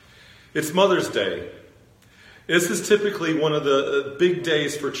It's Mother's Day. This is typically one of the big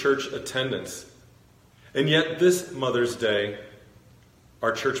days for church attendance. And yet this Mother's Day,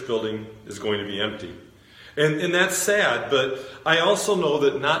 our church building is going to be empty. And that's sad, but I also know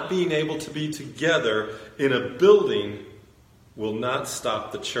that not being able to be together in a building will not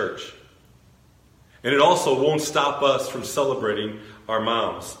stop the church. And it also won't stop us from celebrating our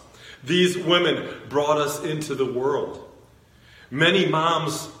moms. These women brought us into the world. Many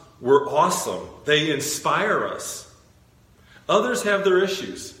moms were awesome. They inspire us. Others have their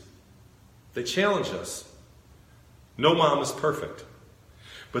issues. They challenge us. No mom is perfect,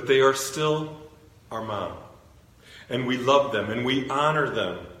 but they are still our mom. And we love them and we honor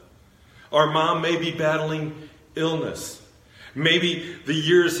them. Our mom may be battling illness. Maybe the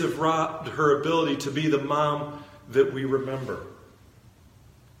years have robbed her ability to be the mom that we remember.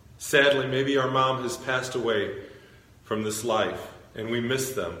 Sadly, maybe our mom has passed away from this life and we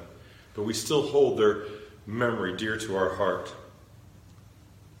miss them, but we still hold their memory dear to our heart.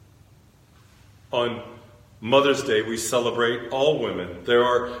 On Mother's Day, we celebrate all women. There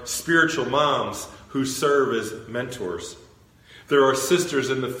are spiritual moms who serve as mentors. There are sisters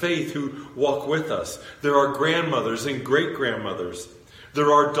in the faith who walk with us. There are grandmothers and great-grandmothers. There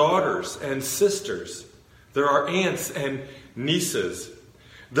are daughters and sisters. There are aunts and nieces.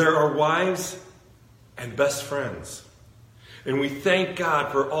 There are wives and best friends. And we thank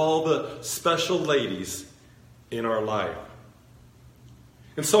God for all the special ladies in our life.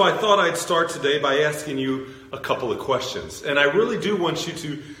 And so I thought I'd start today by asking you a couple of questions. And I really do want you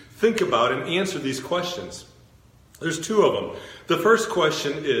to think about and answer these questions. There's two of them. The first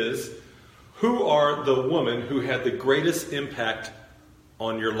question is, who are the women who had the greatest impact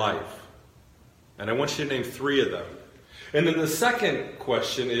on your life? And I want you to name three of them. And then the second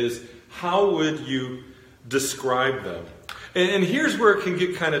question is, how would you describe them? And here's where it can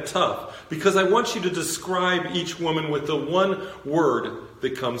get kind of tough, because I want you to describe each woman with the one word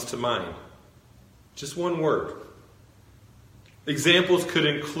that comes to mind. Just one word. Examples could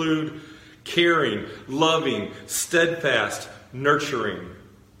include caring, loving, steadfast, nurturing,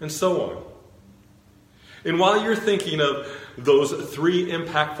 and so on. And while you're thinking of those three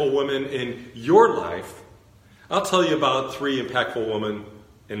impactful women in your life, I'll tell you about three impactful women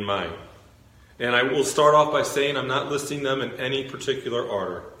in mine. And I will start off by saying I'm not listing them in any particular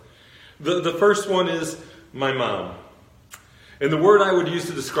order. The first one is my mom. And the word I would use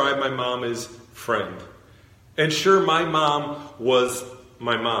to describe my mom is friend. And sure, my mom was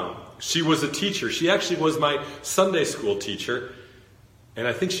my mom. She was a teacher. She actually was my Sunday school teacher. And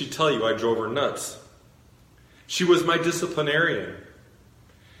I think she'd tell you I drove her nuts. She was my disciplinarian.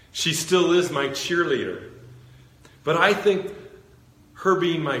 She still is my cheerleader. But I think her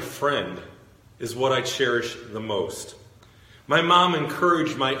being my friend is what I cherish the most. My mom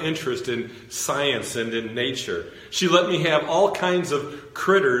encouraged my interest in science and in nature. She let me have all kinds of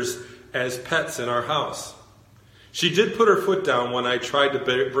critters as pets in our house. She did put her foot down when I tried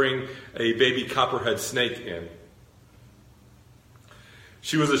to bring a baby copperhead snake in.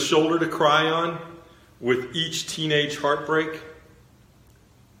 She was a shoulder to cry on with each teenage heartbreak.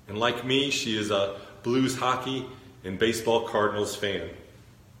 And like me, she is a Blues hockey and baseball Cardinals fan.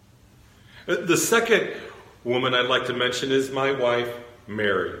 The second woman I'd like to mention is my wife,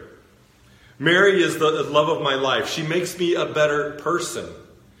 Mary. Mary is the love of my life. She makes me a better person.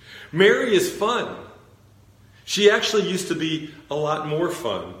 Mary is fun. She actually used to be a lot more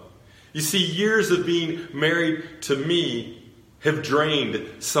fun. You see, years of being married to me have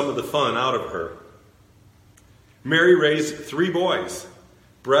drained some of the fun out of her. Mary raised three boys,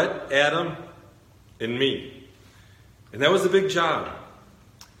 Brett, Adam, and me. And that was a big job.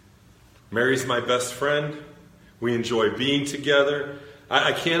 Mary's my best friend. We enjoy being together.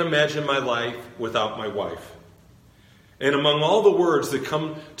 I can't imagine my life without my wife. And among all the words that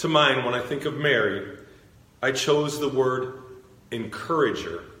come to mind when I think of Mary, I chose the word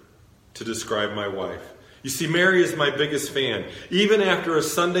encourager to describe my wife. You see, Mary is my biggest fan. Even after a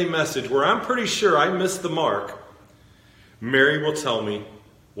Sunday message where I'm pretty sure I missed the mark, Mary will tell me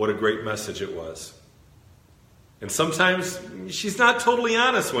what a great message it was. And sometimes she's not totally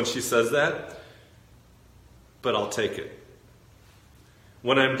honest when she says that, but I'll take it.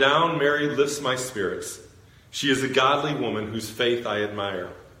 When I'm down, Mary lifts my spirits. She is a godly woman whose faith I admire.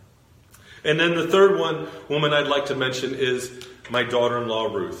 And then the third woman I'd like to mention is my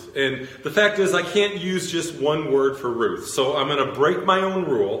daughter-in-law, Ruth. And the fact is, I can't use just one word for Ruth. So I'm going to break my own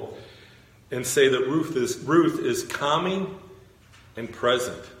rule and say that Ruth is calming and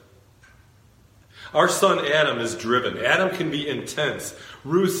present. Our son Adam is driven. Adam can be intense.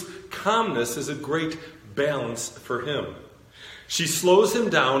 Ruth's calmness is a great balance for him. She slows him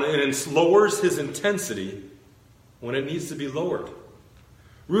down and lowers his intensity when it needs to be lowered.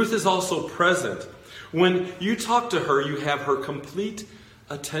 Ruth is also present. When you talk to her, you have her complete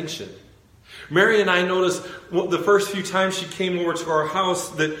attention. Mary and I noticed the first few times she came over to our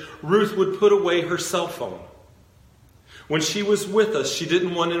house that Ruth would put away her cell phone. When she was with us, she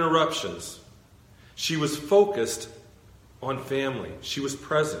didn't want interruptions. She was focused on family. She was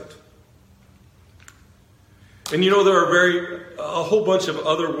present. And there are a whole bunch of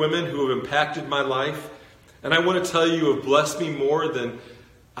other women who have impacted my life. And I want to tell you have blessed me more than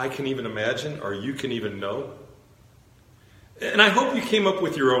I can even imagine or you can even know. And I hope you came up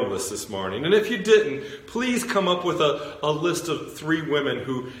with your own list this morning. And if you didn't, please come up with a list of 3 women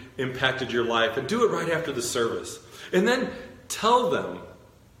who impacted your life. And do it right after the service. And then tell them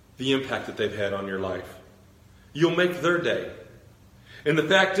the impact that they've had on your life. You'll make their day. And the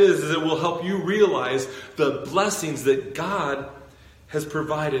fact is it will help you realize the blessings that God has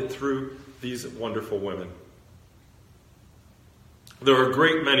provided through these wonderful women. There are a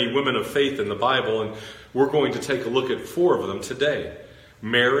great many women of faith in the Bible, and we're going to take a look at 4 of them today.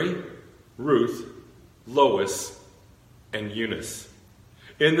 Mary, Ruth, Lois, and Eunice.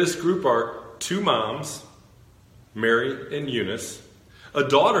 In this group are 2 moms, Mary and Eunice, a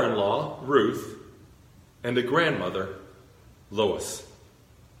daughter-in-law, Ruth, and a grandmother, Lois.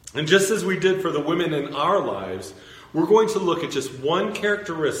 And just as we did for the women in our lives, we're going to look at just one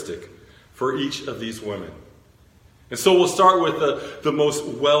characteristic for each of these women. And so we'll start with the most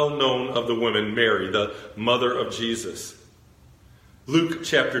well-known of the women, Mary, the mother of Jesus. Luke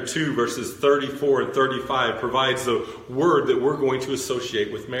chapter 2, verses 34 and 35 provides the word that we're going to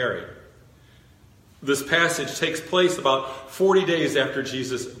associate with Mary. This passage takes place about 40 days after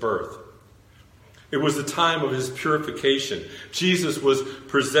Jesus' birth. It was the time of his purification. Jesus was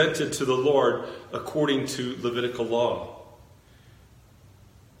presented to the Lord according to Levitical law.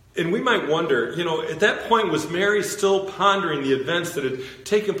 And we might wonder, at that point, was Mary still pondering the events that had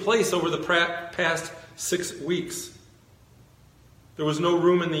taken place over the past 6 weeks? There was no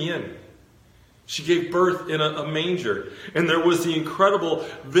room in the inn. She gave birth in a manger. And there was the incredible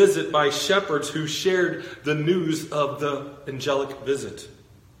visit by shepherds who shared the news of the angelic visit.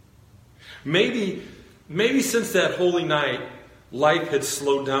 Maybe since that holy night, life had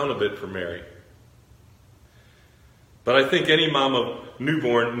slowed down a bit for Mary. But I think any mom of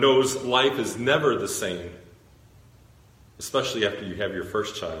newborn knows life is never the same, especially after you have your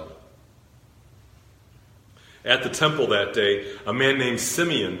first child. At the temple that day, a man named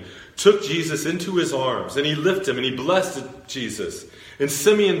Simeon took Jesus into his arms, and he lifted him, and he blessed Jesus. And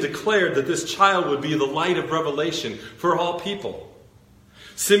Simeon declared that this child would be the light of revelation for all people.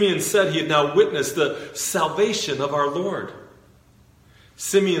 Simeon said he had now witnessed the salvation of our Lord.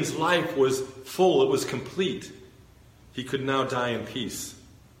 Simeon's life was full, it was complete. He could now die in peace.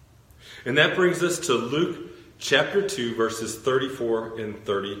 And that brings us to Luke chapter 2, verses 34 and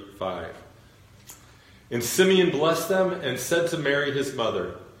 35. And Simeon blessed them and said to Mary his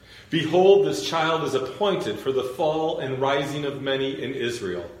mother, "Behold, this child is appointed for the fall and rising of many in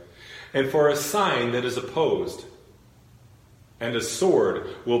Israel, and for a sign that is opposed. And a sword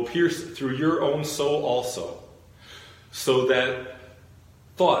will pierce through your own soul also, so that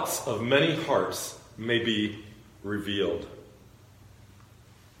thoughts of many hearts may be revealed."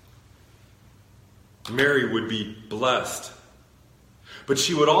 Mary would be blessed, but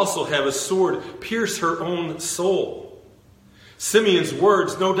she would also have a sword pierce her own soul. Simeon's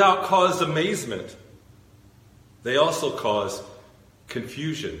words no doubt caused amazement. They also caused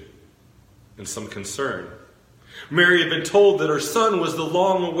confusion and some concern. Mary had been told that her son was the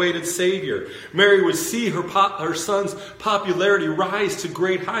long-awaited Savior. Mary would see her son's popularity rise to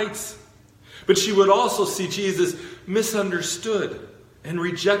great heights. But she would also see Jesus misunderstood and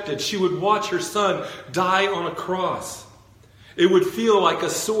rejected. She would watch her son die on a cross. It would feel like a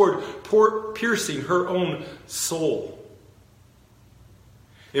sword piercing her own soul.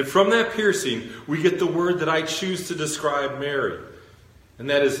 And from that piercing, we get the word that I choose to describe Mary, and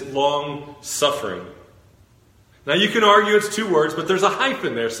that is long-suffering. Now you can argue it's 2 words, but there's a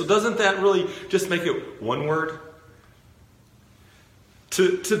hyphen there, so doesn't that really just make it 1 word?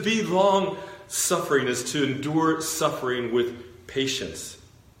 To be long-suffering is to endure suffering with patience.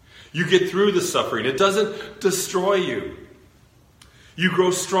 You get through the suffering. It doesn't destroy you. You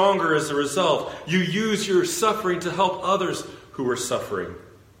grow stronger as a result. You use your suffering to help others who are suffering.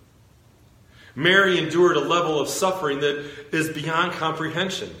 Mary endured a level of suffering that is beyond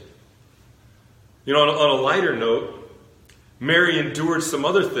comprehension. On a lighter note, Mary endured some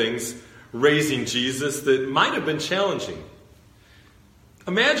other things raising Jesus that might have been challenging.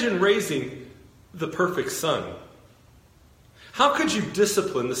 Imagine raising the perfect son. How could you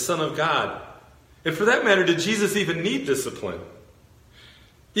discipline the Son of God? And for that matter, did Jesus even need discipline?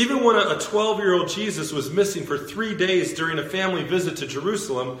 Even when a 12-year-old Jesus was missing for 3 days during a family visit to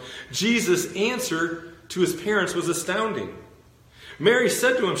Jerusalem, Jesus' answer to his parents was astounding. Mary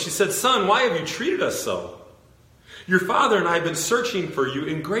said to him, she said, "Son, why have you treated us so? Your father and I have been searching for you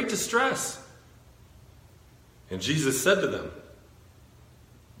in great distress." And Jesus said to them,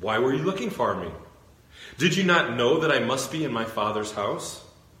 "Why were you looking for me? Did you not know that I must be in my Father's house?"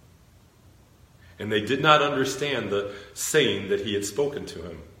 And they did not understand the saying that he had spoken to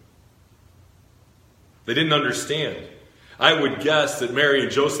him. They didn't understand. I would guess that Mary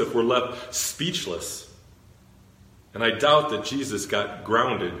and Joseph were left speechless. And I doubt that Jesus got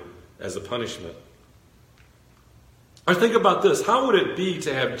grounded as a punishment. Or think about this. How would it be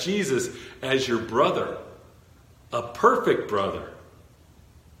to have Jesus as your brother? A perfect brother.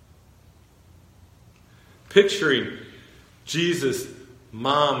 Picturing Jesus'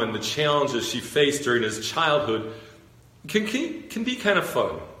 mom and the challenges she faced during his childhood can be kind of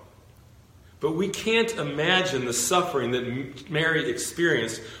fun. But we can't imagine the suffering that Mary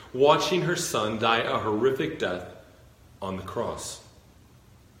experienced watching her son die a horrific death on the cross.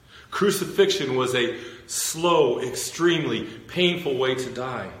 Crucifixion was a slow, extremely painful way to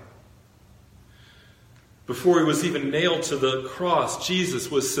die. Before he was even nailed to the cross,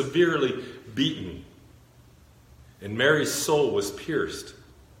 Jesus was severely beaten. And Mary's soul was pierced.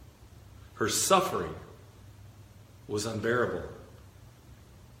 Her suffering was unbearable.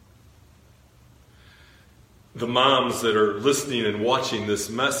 The moms that are listening and watching this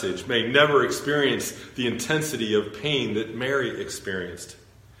message may never experience the intensity of pain that Mary experienced.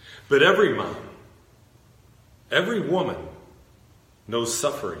 But every mom, every woman knows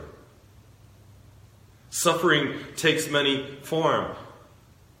suffering. Suffering takes many forms.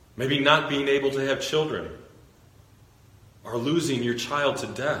 Maybe not being able to have children, or losing your child to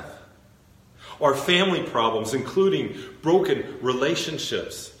death, or family problems, including broken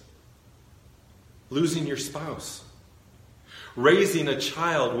relationships, losing your spouse, raising a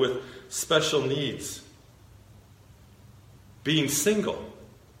child with special needs, being single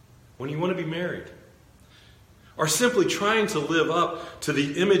when you want to be married, or simply trying to live up to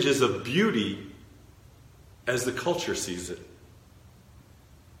the images of beauty as the culture sees it.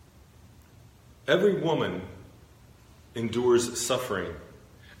 Every woman endures suffering.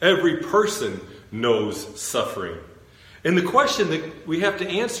 Every person knows suffering. And the question that we have to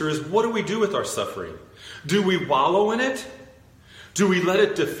answer is, what do we do with our suffering? Do we wallow in it? Do we let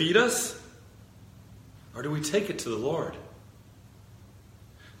it defeat us? Or do we take it to the Lord?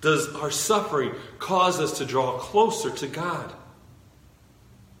 Does our suffering cause us to draw closer to God?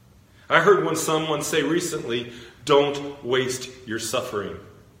 I heard someone say recently, don't waste your suffering.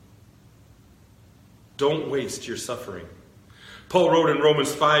 Don't waste your suffering. Paul wrote in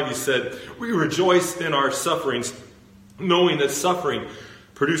Romans 5, he said, "We rejoice in our sufferings, knowing that suffering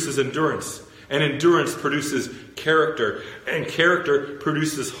produces endurance, and endurance produces character, and character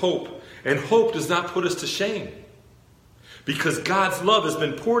produces hope. And hope does not put us to shame, because God's love has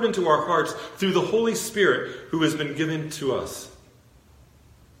been poured into our hearts through the Holy Spirit who has been given to us."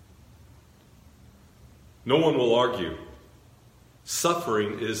 No one will argue.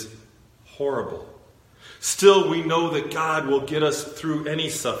 Suffering is horrible. Still, we know that God will get us through any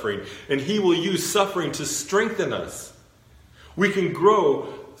suffering, and He will use suffering to strengthen us. We can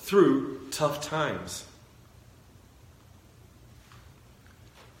grow through tough times.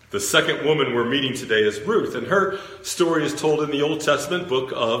 The second woman we're meeting today is Ruth, and her story is told in the Old Testament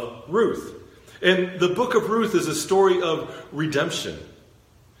book of Ruth. And the book of Ruth is a story of redemption.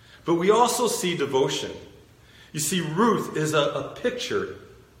 But we also see devotion. You see, Ruth is a picture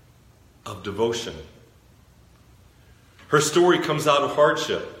of devotion. Her story comes out of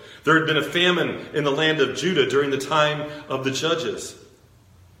hardship. There had been a famine in the land of Judah during the time of the judges.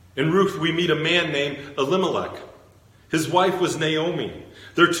 In Ruth, we meet a man named Elimelech. His wife was Naomi.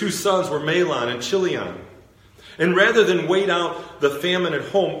 Their two sons were Mahlon and Chilion. And rather than wait out the famine at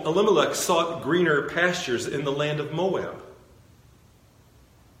home, Elimelech sought greener pastures in the land of Moab.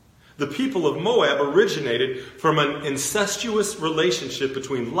 The people of Moab originated from an incestuous relationship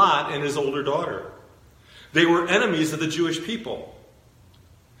between Lot and his older daughter. They were enemies of the Jewish people.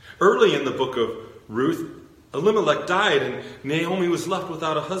 Early in the book of Ruth, Elimelech died and Naomi was left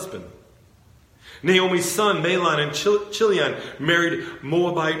without a husband. Naomi's son, Mahlon and Chilion, married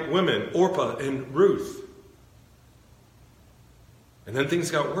Moabite women, Orpah and Ruth. And then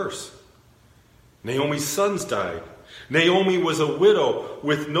things got worse. Naomi's sons died. Naomi was a widow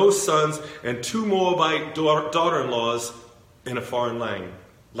with no sons and two Moabite daughter-in-laws in a foreign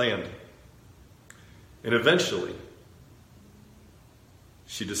land. And eventually,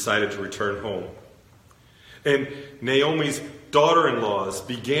 she decided to return home. And Naomi's daughter-in-laws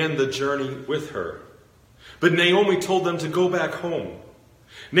began the journey with her. But Naomi told them to go back home.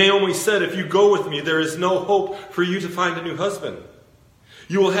 Naomi said, "If you go with me, there is no hope for you to find a new husband.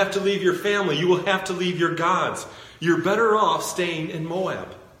 You will have to leave your family. You will have to leave your gods. You're better off staying in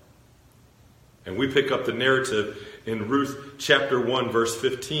Moab." And we pick up the narrative in Ruth chapter 1, verse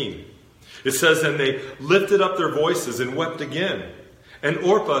 15. It says, "And they lifted up their voices and wept again. And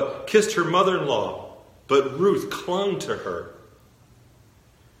Orpah kissed her mother-in-law, but Ruth clung to her.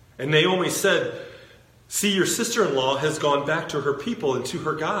 And Naomi said, 'See, your sister-in-law has gone back to her people and to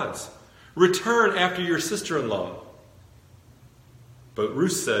her gods. Return after your sister-in-law.' But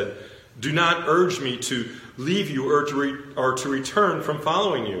Ruth said, 'Do not urge me to leave you or to return from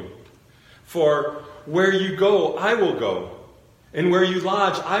following you. For where you go, I will go, and where you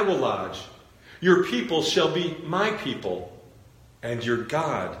lodge, I will lodge. Your people shall be my people, and your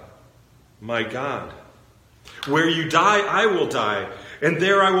God, my God. Where you die, I will die, and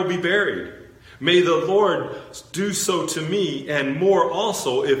there I will be buried. May the Lord do so to me, and more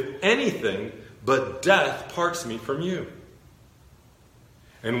also, if anything but death parts me from you.'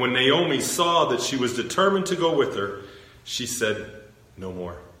 And when Naomi saw that she was determined to go with her, she said no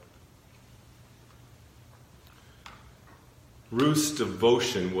more." Ruth's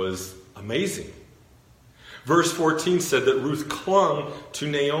devotion was amazing. Verse 14 said that Ruth clung to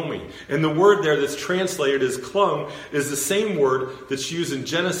Naomi. And the word there that's translated as clung is the same word that's used in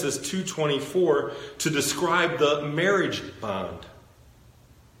Genesis 2:24 to describe the marriage bond.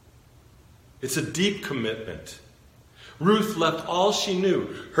 It's a deep commitment. Ruth left all she knew,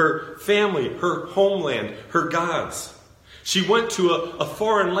 her family, her homeland, her gods. She went to a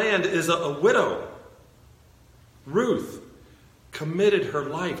foreign land as a widow. Ruth committed her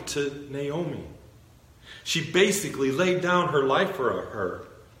life to Naomi. She basically laid down her life for her.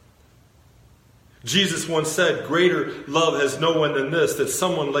 Jesus once said, "Greater love has no one than this, that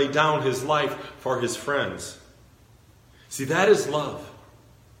someone lay down his life for his friends." See, that is love.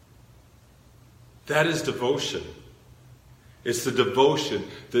 That is devotion. It's the devotion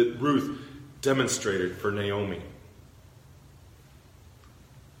that Ruth demonstrated for Naomi.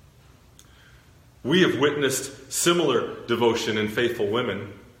 We have witnessed similar devotion in faithful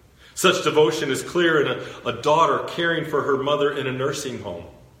women. Such devotion is clear in a daughter caring for her mother in a nursing home.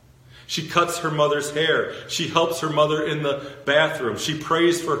 She cuts her mother's hair. She helps her mother in the bathroom. She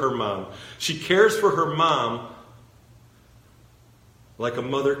prays for her mom. She cares for her mom like a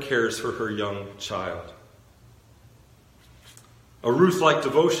mother cares for her young child. A Ruth-like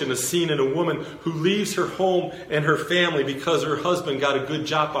devotion is seen in a woman who leaves her home and her family because her husband got a good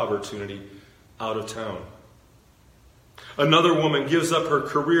job opportunity out of town. Another woman gives up her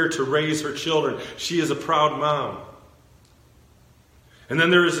career to raise her children. She is a proud mom. And then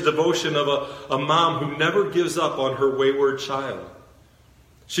there is a devotion of a mom who never gives up on her wayward child.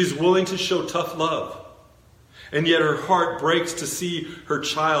 She's willing to show tough love. And yet her heart breaks to see her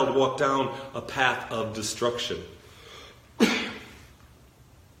child walk down a path of destruction.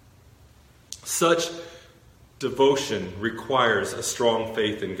 Such devotion requires a strong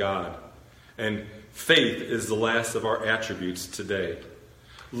faith in God. And faith is the last of our attributes today.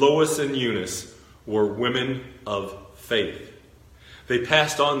 Lois and Eunice were women of faith. They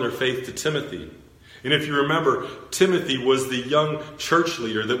passed on their faith to Timothy. And if you remember, Timothy was the young church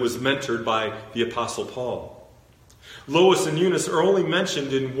leader that was mentored by the Apostle Paul. Lois and Eunice are only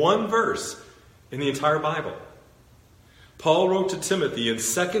mentioned in one verse in the entire Bible. Paul wrote to Timothy in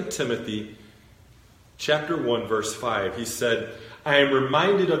 2 Timothy chapter 1, verse 5. He said, "I am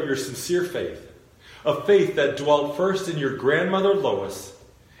reminded of your sincere faith, a faith that dwelt first in your grandmother Lois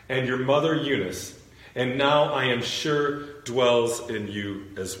and your mother Eunice, and now I am sure dwells in you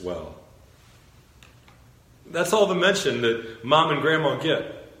as well." That's all the mention that mom and grandma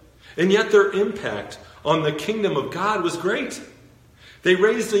get. And yet their impact on the kingdom of God was great. They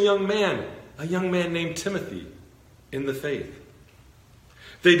raised a young man named Timothy, in the faith.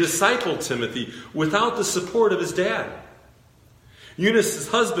 They discipled Timothy without the support of his dad. Eunice's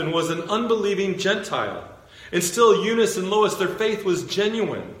husband was an unbelieving Gentile. And still, Eunice and Lois, their faith was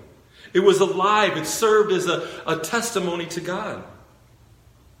genuine. It was alive. It served as a testimony to God.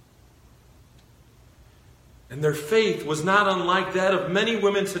 And their faith was not unlike that of many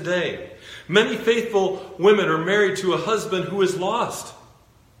women today. Many faithful women are married to a husband who is lost.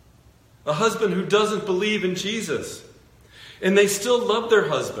 A husband who doesn't believe in Jesus. And they still love their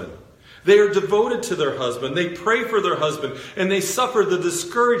husband. They are devoted to their husband. They pray for their husband. And they suffer the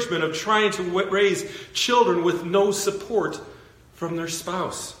discouragement of trying to raise children with no support from their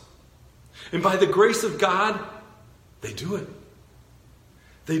spouse. And by the grace of God, they do it.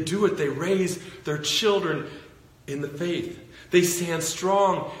 They do it. They raise their children in the faith. They stand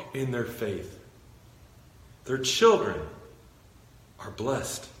strong in their faith. Their children are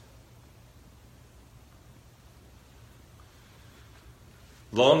blessed.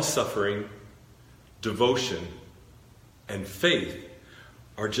 Long-suffering, devotion, and faith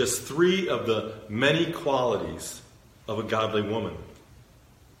are just 3 of the many qualities of a godly woman.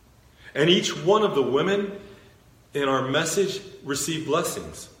 And each one of the women in our message received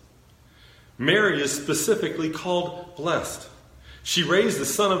blessings. Mary is specifically called blessed. She raised the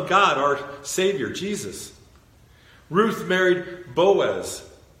Son of God, our Savior, Jesus. Ruth married Boaz.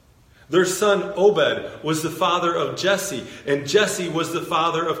 Their son Obed was the father of Jesse, and Jesse was the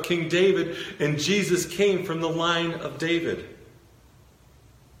father of King David, and Jesus came from the line of David.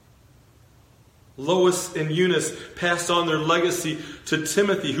 Lois and Eunice passed on their legacy to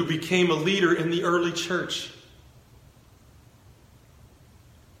Timothy, who became a leader in the early church.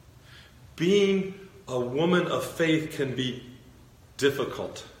 Being a woman of faith can be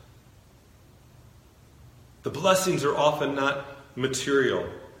difficult. The blessings are often not material,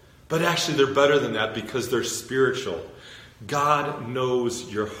 but actually they're better than that because they're spiritual. God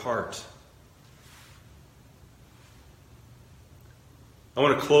knows your heart. I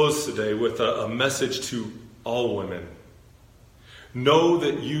want to close today with a message to all women. Know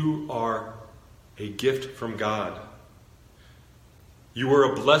that you are a gift from God. You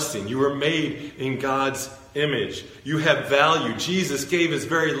are a blessing. You are made in God's image. You have value. Jesus gave his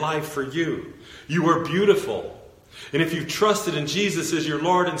very life for you. You are beautiful. And if you've trusted in Jesus as your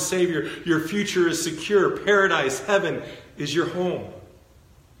Lord and Savior, your future is secure. Paradise, heaven, is your home.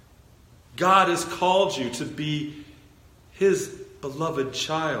 God has called you to be his beloved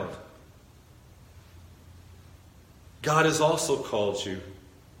child. God has also called you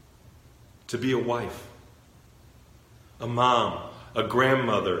to be a wife, a mom, a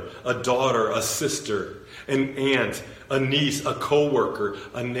grandmother, a daughter, a sister, an aunt, a niece, a co-worker,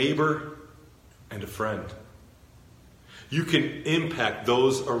 a neighbor, and a friend. You can impact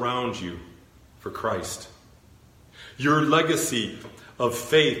those around you for Christ. Your legacy of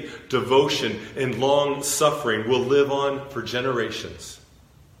faith, devotion, and long suffering will live on for generations.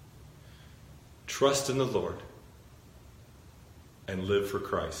 Trust in the Lord and live for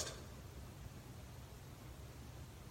Christ.